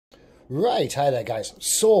Right, hi there guys.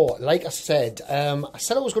 So, like I said I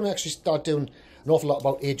was going to actually start doing an awful lot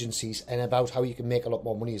about agencies and about how you can make a lot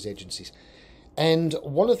more money as agencies. And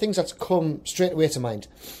one of the things that's come straight away to mind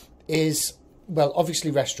is, well,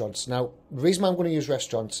 obviously restaurants. Now, the reason I'm going to use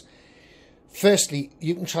restaurants, firstly,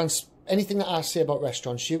 you can anything that I say about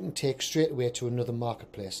restaurants, you can take straight away to another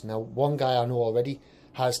marketplace. Now, one guy I know already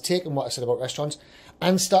has taken what I said about restaurants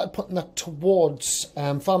and started putting that towards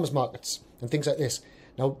farmers markets and things like this.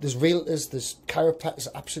 Now, there's realtors, there's chiropractors,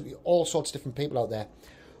 absolutely all sorts of different people out there.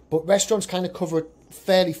 But restaurants kind of cover it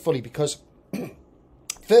fairly fully because,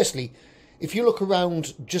 firstly, if you look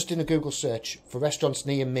around just in a Google search for restaurants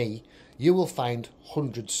near me, you will find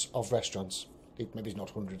hundreds of restaurants. Maybe it's not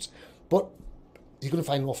hundreds, but you're going to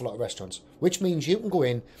find an awful lot of restaurants, which means you can go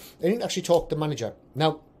in and you can actually talk to the manager.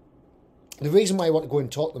 Now, the reason why I want to go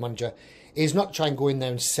and talk to the manager is not to try and go in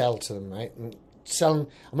there and sell to them, right? And I'm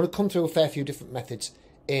going to come through a fair few different methods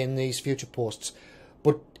in these future posts.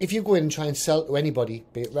 But if you go in and try and sell to anybody,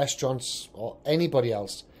 be it restaurants or anybody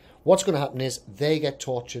else, what's going to happen is they get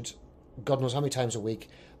tortured, God knows how many times a week,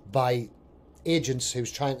 by agents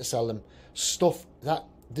who's trying to sell them stuff that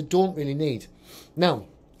they don't really need. Now,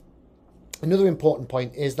 another important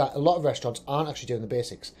point is that a lot of restaurants aren't actually doing the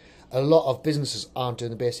basics. A lot of businesses aren't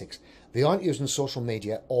doing the basics. They aren't using social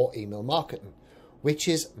media or email marketing, which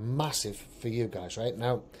is massive for you guys, right?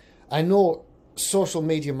 Now, I know social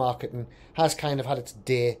media marketing has kind of had its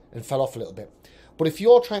day and fell off a little bit. But if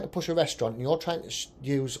you're trying to push a restaurant and you're trying to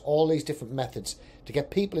use all these different methods to get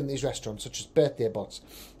people in these restaurants, such as birthday bots,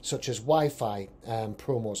 such as Wi-Fi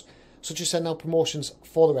promos, such as sending out promotions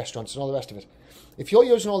for the restaurants and all the rest of it, if you're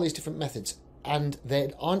using all these different methods and they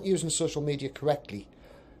aren't using social media correctly,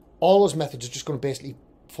 all those methods are just going to basically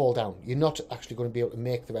fall down. You're not actually going to be able to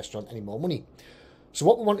make the restaurant any more money. So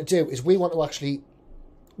what we want to do is we want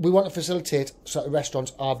to facilitate so that the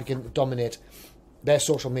restaurants are beginning to dominate their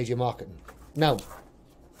social media marketing. Now,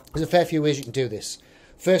 there's a fair few ways you can do this.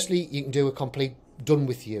 Firstly, you can do a complete done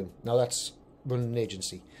with you. Now, that's running an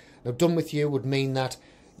agency. Now, done with you would mean that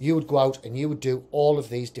you would go out and you would do all of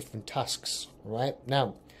these different tasks, right?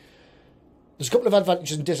 Now, there's a couple of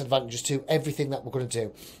advantages and disadvantages to everything that we're going to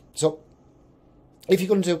do. So, if you're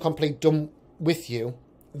going to do a complete done with you,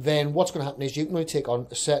 then what's going to happen is you can only take on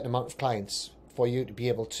a certain amount of clients for you to be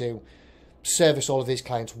able to service all of these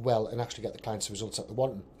clients well and actually get the clients the results that they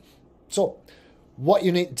want. So, what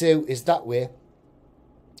you need to do is that way,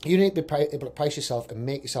 you need to be able to price yourself and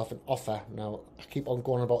make yourself an offer. Now, I keep on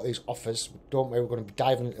going about these offers. Don't worry, we're going to be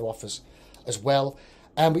diving into offers as well.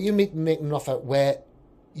 But you need to make an offer where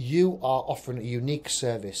you are offering a unique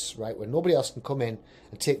service, right, where nobody else can come in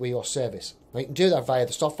and take away your service. Now, you can do that via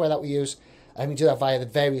the software that we use, and you can do that via the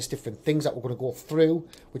various different things that we're going to go through,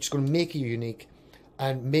 which is going to make you unique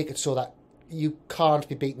and make it so that you can't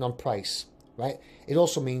be beaten on price, right? It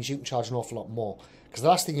also means you can charge an awful lot more, because the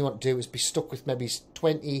last thing you want to do is be stuck with maybe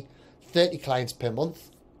 20, 30 clients per month,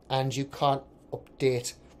 and you can't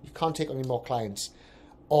update, you can't take on any more clients,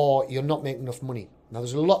 or you're not making enough money. Now,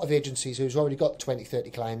 there's a lot of agencies who's already got 20, 30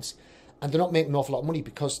 clients, and they're not making an awful lot of money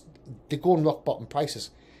because they go on rock bottom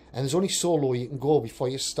prices. And there's only so low you can go before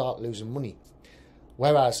you start losing money.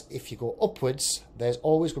 Whereas, if you go upwards, there's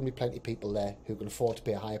always going to be plenty of people there who can afford to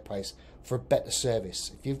pay a higher price for a better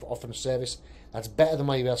service. If you've offered a service that's better than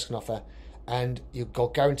what anybody else can offer, and you've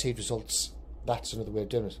got guaranteed results, that's another way of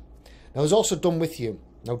doing it. Now, there's also done with you.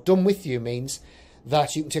 Now, done with you means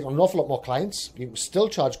that you can take on an awful lot more clients, you can still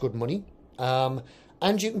charge good money,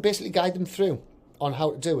 and you can basically guide them through on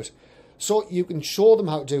how to do it. So you can show them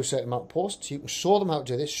how to do a certain amount of posts, you can show them how to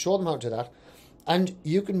do this, show them how to do that, and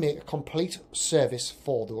you can make a complete service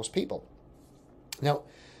for those people. Now,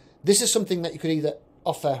 this is something that you could either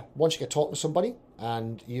offer once you get talking to somebody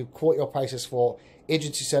and you quote your prices for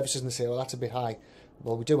agency services and they say, well, that's a bit high.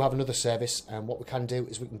 Well, we do have another service, and what we can do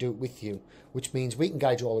is we can do it with you, which means we can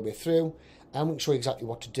guide you all the way through and we can show you exactly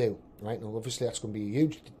what to do, right? Now, obviously, that's going to be a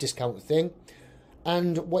huge discounted thing.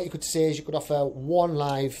 And what you could say is you could offer one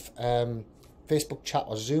live Facebook chat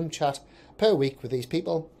or Zoom chat per week with these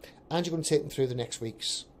people, and you're going to take them through the next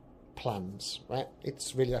week's plans, right?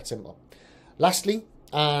 It's really that simple. Lastly,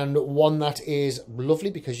 and one that is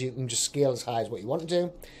lovely because you can just scale as high as what you want to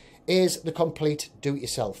do, is the complete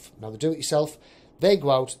do-it-yourself. Now, the do-it-yourself, they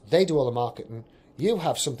go out, they do all the marketing, you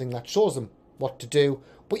have something that shows them what to do,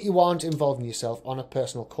 but you aren't involving yourself on a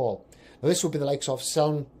personal call. Now, this would be the likes of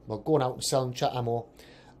selling, well, going out and selling chat ammo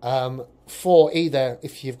for either,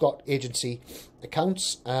 if you've got agency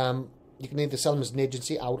accounts, you can either sell them as an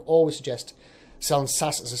agency. I would always suggest selling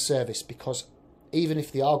SaaS as a service, because even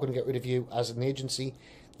if they are going to get rid of you as an agency,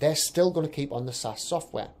 they're still going to keep on the SaaS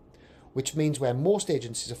software. which means where most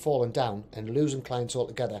agencies are falling down and losing clients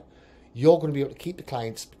altogether, you're going to be able to keep the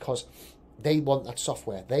clients because they want that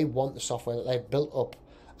software. They want the software that they've built up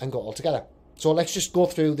and got all together. So let's just go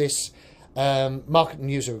through this marketing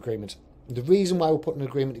user agreement. The reason why we're putting an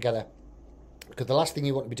agreement together, because the last thing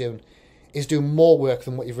you want to be doing is doing more work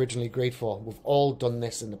than what you've originally agreed for. We've all done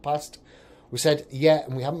this in the past. We said, yeah,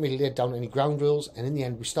 and we haven't really laid down any ground rules. And in the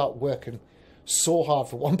end, we start working so hard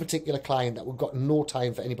for one particular client that we've got no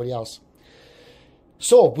time for anybody else.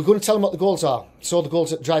 So we're going to tell them what the goals are. So the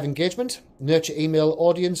goals are drive engagement, nurture email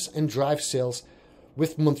audience, and drive sales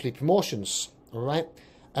with monthly promotions. All right.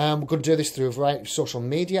 We're going to do this through a variety of social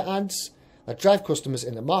media ads that drive customers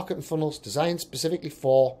into marketing funnels designed specifically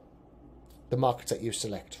for the markets that you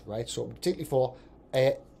select, right? So particularly for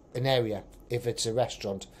an area, if it's a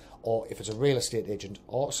restaurant or if it's a real estate agent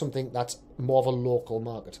or something that's more of a local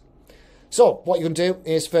market. So what you're going to do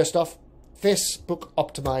is, first off, Facebook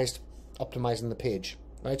optimizing the page,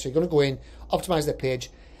 right? So you're going to go in, optimize their page,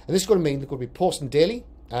 and this is going to mean they're going to be posting daily,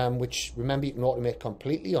 which remember you can automate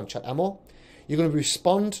completely on ChatAmmo. You're going to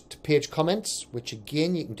respond to page comments, which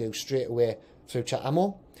again you can do straight away through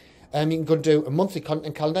ChatAmmo. You can go and do a monthly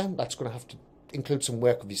content calendar. That's going to have to include some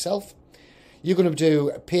work of yourself. You're going to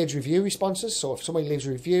do page review responses. So if somebody leaves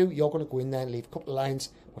a review, you're going to go in there and leave a couple of lines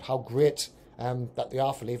about how great that they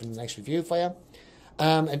are for leaving a nice review for you.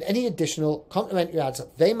 And any additional complimentary ads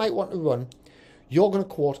that they might want to run, you're going to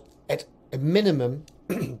quote at a minimum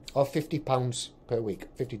of £50 per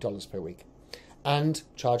week, $50 per week, and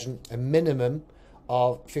charging a minimum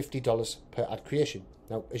of $50 per ad creation.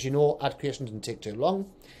 Now, as you know, ad creation doesn't take too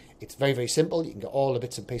long. It's very, very simple. You can get all the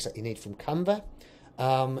bits and pieces that you need from Canva.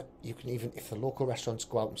 You can even, if the local restaurants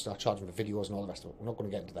go out and start charging for videos and all the rest of it, we're not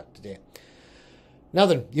going to get into that today. Now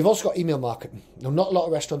then, you've also got email marketing. Now, not a lot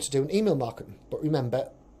of restaurants are doing email marketing, but remember,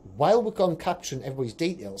 while we're on capturing everybody's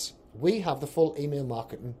details, we have the full email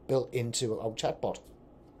marketing built into our chatbot.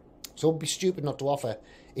 So it would be stupid not to offer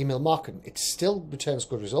email marketing. It still returns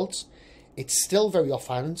good results. It's still very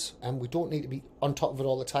offhand, and we don't need to be on top of it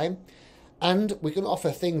all the time. And we can offer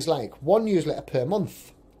things like one newsletter per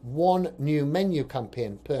month, one new menu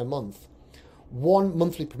campaign per month, one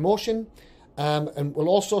monthly promotion, and we'll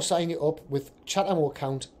also sign you up with ChatAmmo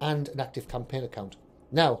account and an active campaign account.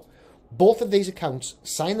 Now, both of these accounts,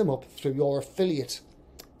 sign them up through your affiliate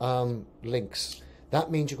links.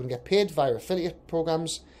 That means you're going to get paid via affiliate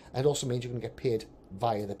programs, and also means you're going to get paid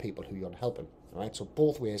via the people who you're helping. Right? So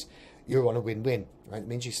both ways, you're on a win-win. Right? It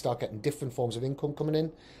means you start getting different forms of income coming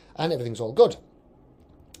in, and everything's all good.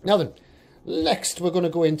 Now then, next we're going to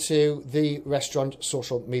go into the restaurant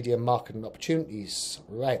social media marketing opportunities.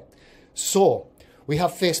 Right. So we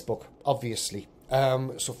have Facebook, obviously.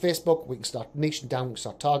 So Facebook, we can start niching down, we can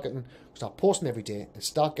start targeting, we can start posting every day, and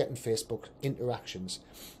start getting Facebook interactions.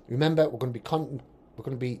 Remember, we're going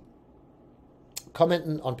to be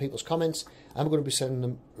commenting on people's comments, and we're going to be sending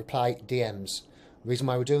them reply DMs. The reason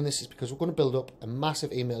why we're doing this is because we're going to build up a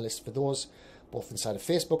massive email list for those, both inside of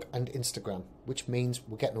Facebook and Instagram, which means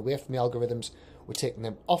we're getting away from the algorithms, we're taking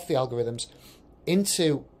them off the algorithms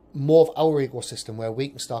into more of our ecosystem where we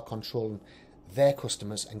can start controlling their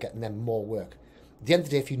customers and getting them more work. At the end of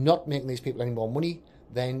the day, if you're not making these people any more money,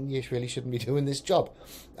 then you really shouldn't be doing this job,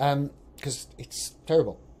 because it's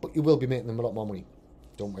terrible. But you will be making them a lot more money.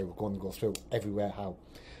 Don't worry, we're going to go through everywhere how.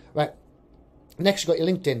 Right. Next, you've got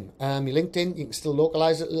your LinkedIn. Your LinkedIn, you can still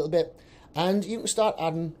localize it a little bit, and you can start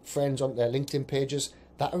adding friends onto their LinkedIn pages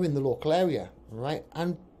that are in the local area, right?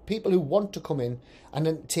 And people who want to come in and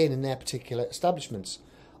entertain in their particular establishments.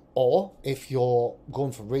 Or if you're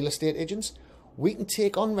going for real estate agents, we can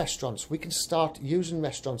take on restaurants. We can start using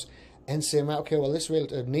restaurants and say, right, okay, well, this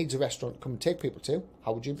realtor needs a restaurant to come and take people to.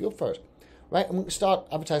 How would you be up for it? Right, and we can start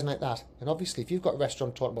advertising like that. And obviously, if you've got a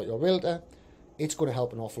restaurant talking about your realtor, it's going to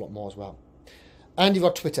help an awful lot more as well. And you've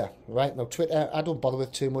got Twitter, right? Now, Twitter, I don't bother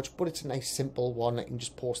with too much, but it's a nice, simple one that you can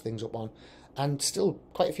just post things up on. And still,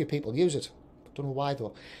 quite a few people use it. Don't know why,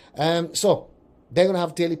 though. So, they're going to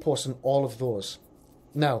have daily posts on all of those.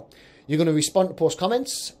 Now, you're going to respond to post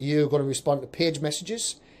comments. You're going to respond to page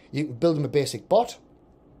messages. You can build them a basic bot.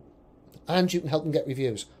 And you can help them get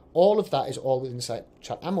reviews. All of that is all within inside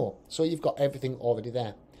ChatAmmo. So you've got everything already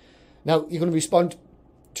there. Now, you're going to respond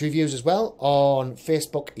to reviews as well on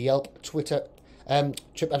Facebook, Yelp, Twitter,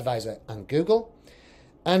 TripAdvisor and Google.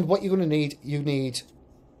 And what you're going to need, you need,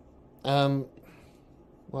 well,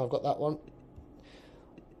 I've got that one.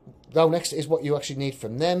 Now, next is what you actually need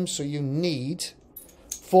from them. So you need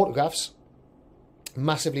photographs,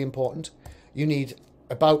 massively important. You need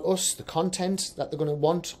about us, the content that they're going to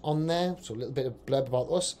want on there. So a little bit of blurb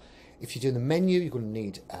about us. If you're doing the menu, you're going to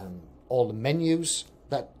need all the menus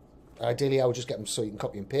that Ideally, I would just get them so you can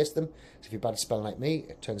copy and paste them. So if you're bad at spelling like me,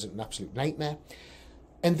 it turns into an absolute nightmare.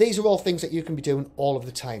 And these are all things that you can be doing all of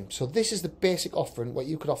the time. So this is the basic offering, what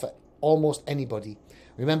you could offer almost anybody.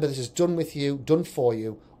 Remember, this is done with you, done for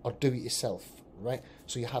you, or do it yourself, right?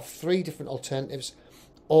 So you have 3 different alternatives,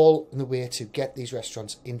 all in the way to get these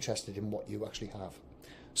restaurants interested in what you actually have.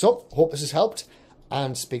 So, hope this has helped,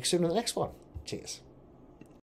 and speak soon in the next one. Cheers.